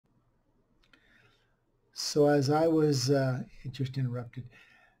So as I was, it just interrupted.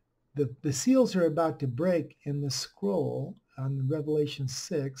 The seals are about to break in the scroll on Revelation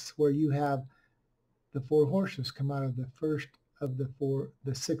 6, where you have the four horses come out of the first of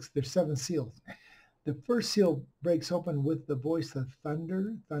the six, there's seven seals. The first seal breaks open with the voice of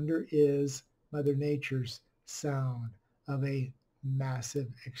thunder. Thunder is Mother Nature's sound of a massive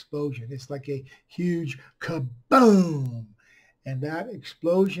explosion. It's like a huge kaboom. And that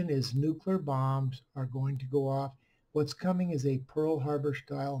explosion is nuclear bombs are going to go off. What's coming is a Pearl Harbor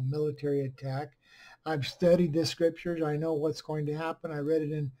style military attack. I've studied the scriptures. I know what's going to happen. I read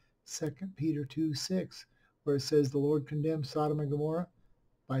it in 2 Peter 2:6, where it says the Lord condemned Sodom and Gomorrah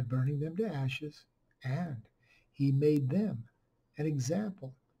by burning them to ashes, and he made them an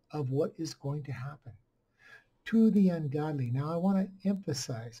example of what is going to happen to the ungodly. Now I want to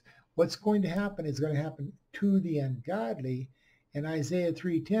emphasize what's going to happen is going to happen to the ungodly. And Isaiah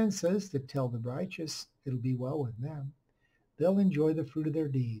 3:10 says to tell the righteous it'll be well with them. They'll enjoy the fruit of their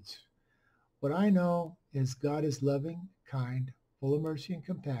deeds. What I know is God is loving, kind, full of mercy and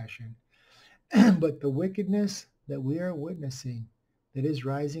compassion. But the wickedness that we are witnessing that is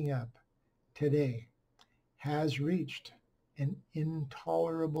rising up today has reached an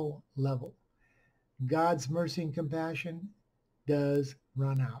intolerable level. God's mercy and compassion does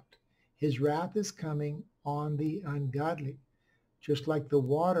run out. His wrath is coming on the ungodly. Just like the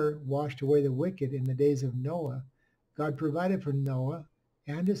water washed away the wicked in the days of Noah, God provided for Noah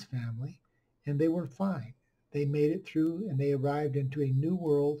and his family, and they were fine. They made it through, and they arrived into a new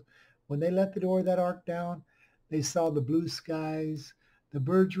world. When they let the door of that ark down, they saw the blue skies, the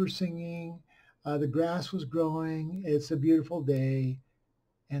birds were singing, the grass was growing, it's a beautiful day,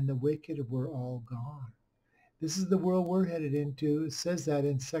 and the wicked were all gone. This is the world we're headed into. It says that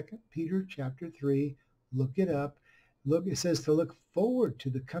in 2 Peter chapter 3. Look it up. Look, it says to look forward to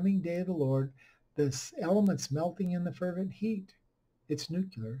the coming day of the Lord, the elements melting in the fervent heat. It's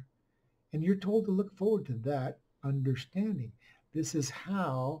nuclear. And you're told to look forward to that understanding. This is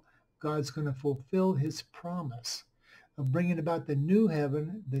how God's going to fulfill his promise of bringing about the new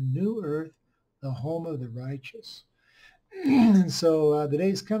heaven, the new earth, the home of the righteous. And so the day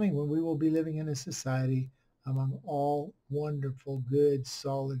is coming when we will be living in a society among all wonderful, good,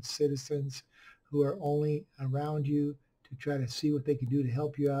 solid citizens who are only around you to try to see what they can do to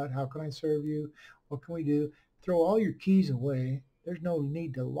help you out. How can I serve you? What can we do? Throw all your keys away. There's no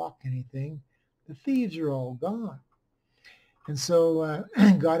need to lock anything. The thieves are all gone. And so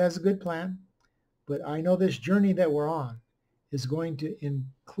God has a good plan. But I know this journey that we're on is going to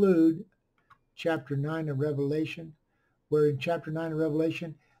include chapter 9 of Revelation, where in chapter 9 of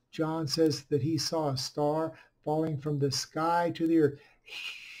Revelation, John says that he saw a star falling from the sky to the earth.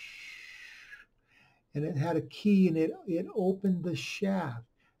 And it had a key, and it opened the shaft.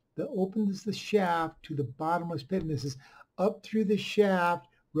 It opens the shaft to the bottomless pit. And this is up through the shaft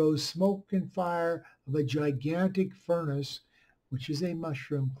rose smoke and fire of a gigantic furnace, which is a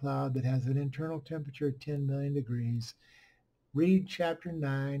mushroom cloud that has an internal temperature of 10 million degrees. Read chapter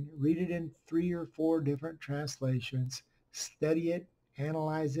 9. Read it in 3 or 4 different translations. Study it.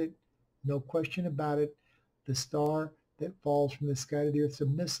 Analyze it. No question about it. The star that falls from the sky to the earth is a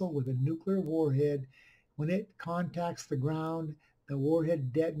missile with a nuclear warhead. When it contacts the ground, the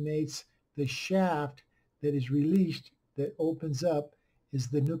warhead detonates. The shaft that is released, that opens up, is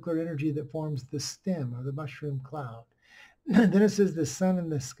the nuclear energy that forms the stem of the mushroom cloud. Then it says the sun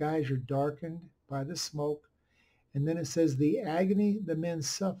and the skies are darkened by the smoke. And then it says the agony the men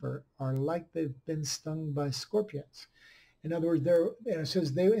suffer are like they've been stung by scorpions. In other words, it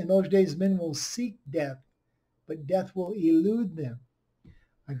says in those days men will seek death, but death will elude them.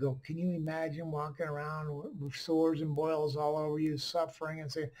 I go, can you imagine walking around with sores and boils all over you, suffering,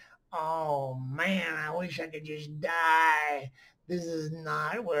 and saying, oh man, I wish I could just die. This is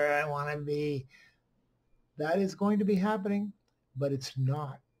not where I want to be. That is going to be happening, but it's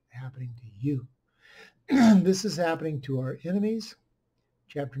not happening to you. This is happening to our enemies.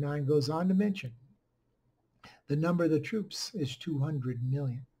 Chapter 9 goes on to mention the number of the troops is 200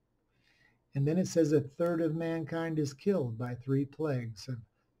 million. And then it says a third of mankind is killed by 3 plagues of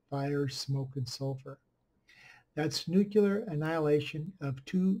fire, smoke, and sulfur. That's nuclear annihilation of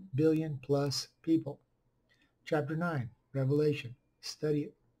 2 billion plus people. Chapter 9, Revelation. Study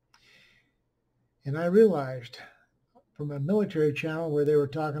it. And I realized from a military channel where they were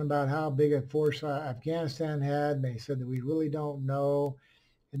talking about how big a force Afghanistan had, and they said that we really don't know.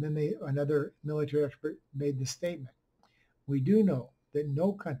 And then another military expert made the statement. We do know that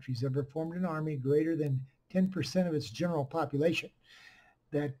no country's ever formed an army greater than 10% of its general population.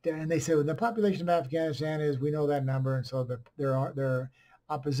 And they said, well, the population of Afghanistan is, we know that number, and so their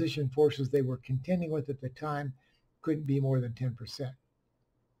opposition forces they were contending with at the time couldn't be more than 10%.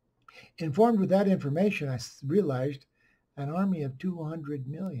 Informed with that information, I realized an army of 200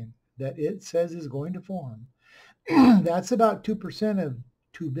 million that it says is going to form. That's about 2% of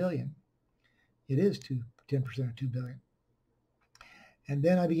 2 billion. It is 10% of 2 billion. And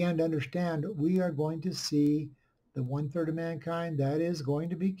then I began to understand we are going to see the 1/3 of mankind that is going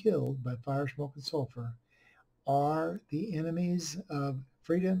to be killed by fire, smoke, and sulfur are the enemies of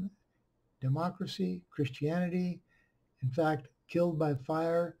freedom, democracy, Christianity. In fact, killed by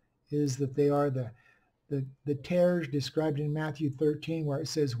fire is that they are the tares described in Matthew 13, where it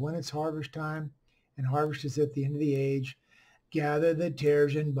says, when it's harvest time, and harvest is at the end of the age, gather the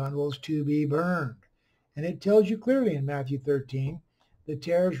tares in bundles to be burned. And it tells you clearly in Matthew 13, the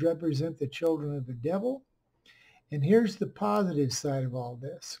tares represent the children of the devil. And here's the positive side of all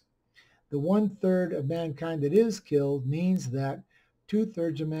this. The 1/3 of mankind that is killed means that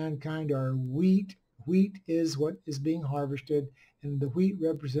 2/3 of mankind are wheat. Wheat is what is being harvested, and the wheat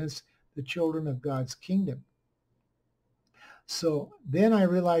represents the children of God's kingdom. So then I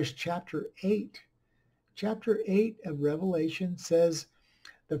realized chapter 8 of Revelation says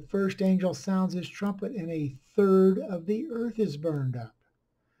the first angel sounds his trumpet and 1/3 of the earth is burned up.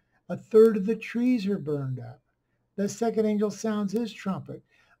 1/3 of the trees are burned up. The second angel sounds his trumpet.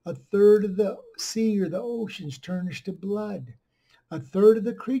 1/3 of the sea or the oceans turns to blood. 1/3 of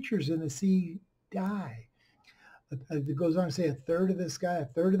the creatures in the sea die. It goes on to say 1/3 of the sky,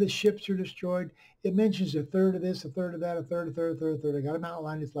 1/3 of the ships are destroyed. It mentions 1/3 of this, 1/3 of that, 1/3, 1/3, 1/3, 1/3. I got them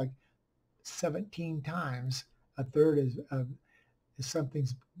outlined. It's like 17 times 1/3 is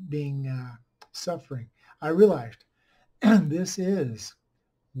something's being suffering. I realized this is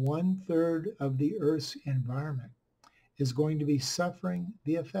 1/3 of the Earth's environment is going to be suffering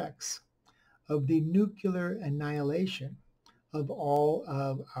the effects of the nuclear annihilation of all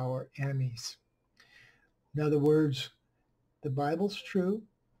of our enemies. In other words, the Bible's true.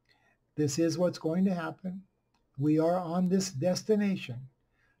 This is what's going to happen. We are on this destination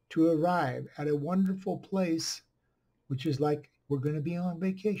to arrive at a wonderful place, which is like we're going to be on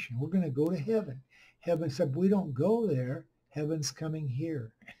vacation. We're going to go to heaven. Heaven, except we don't go there. Heaven's coming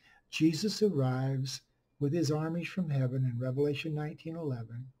here. Jesus arrives with his armies from heaven in Revelation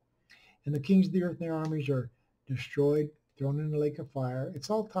 19:11. And the kings of the earth and their armies are destroyed, thrown in the lake of fire. It's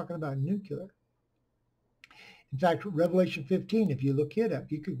all talking about nuclear. In fact, Revelation 15, if you look it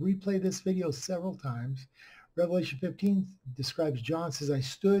up, you could replay this video several times. Revelation 15 describes John says, I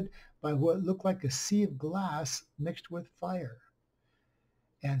stood by what looked like a sea of glass mixed with fire.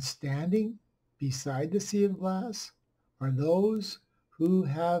 And standing beside the sea of glass are those who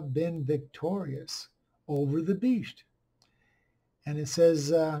have been victorious over the beast. And it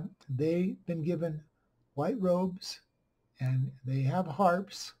says they've been given white robes and they have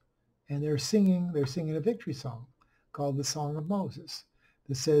harps and they're singing a victory song called the Song of Moses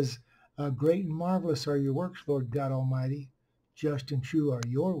that says, great and marvelous are your works, Lord God Almighty. Just and true are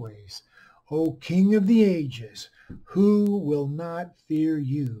your ways. O King of the ages, who will not fear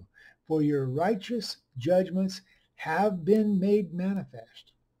you? For your righteous judgments have been made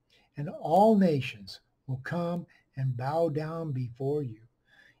manifest, and all nations will come and bow down before you.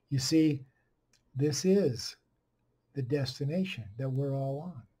 You see, this is the destination that we're all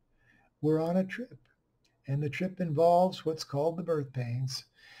on. We're on a trip, and the trip involves what's called the birth pains.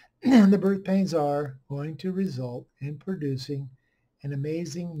 And the birth pains are going to result in producing an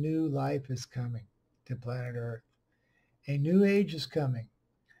amazing new life is coming to planet Earth. A new age is coming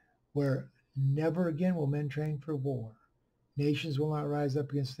where never again will men train for war. Nations will not rise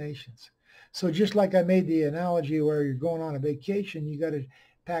up against nations. So just like I made the analogy where you're going on a vacation, you got to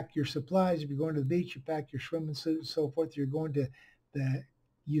pack your supplies. If you're going to the beach, you pack your swimming suit and so forth. You're going to the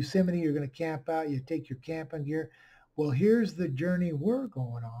Yosemite, you're going to camp out. You take your camping gear. Well, here's the journey we're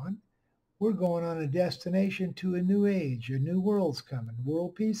going on. We're going on a destination to a new age. A new world's coming.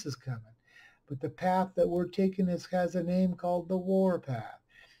 World peace is coming. But the path that we're taking has a name called the war path.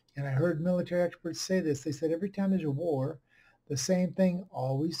 And I heard military experts say this. They said every time there's a war, the same thing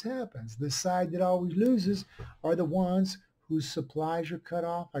always happens. The side that always loses are the ones whose supplies are cut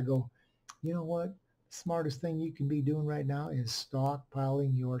off. I go, you know what? The smartest thing you can be doing right now is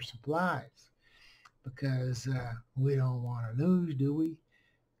stockpiling your supplies, because we don't want to lose, do we?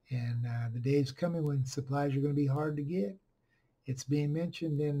 And the day's coming when supplies are going to be hard to get. It's being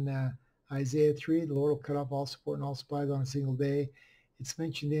mentioned in Isaiah 3, the Lord will cut off all support and all supplies on a single day. It's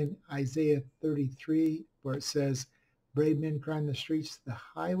mentioned in Isaiah 33, where it says, brave men cry in the streets, the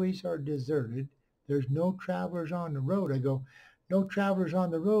highways are deserted. There's no travelers on the road. I go, no travelers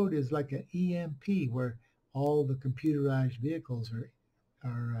on the road is like an EMP, where all the computerized vehicles are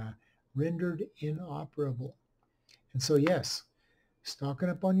are rendered inoperable. And so, yes, stocking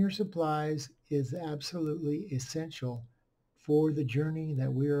up on your supplies is absolutely essential for the journey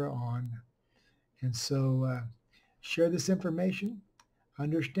that we're on. And so share this information.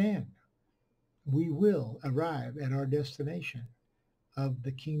 Understand, we will arrive at our destination of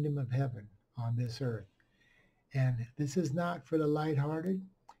the kingdom of heaven on this earth. And this is not for the lighthearted.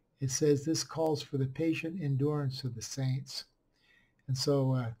 It says this calls for the patient endurance of the saints. And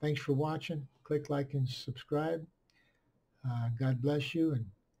so thanks for watching. Click like and subscribe. God bless you and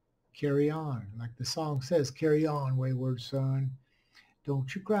carry on. Like the song says, carry on, wayward son.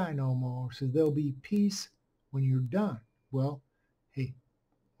 Don't you cry no more. So there'll be peace when you're done. Well, hey,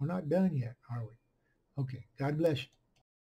 we're not done yet, are we? Okay, God bless you.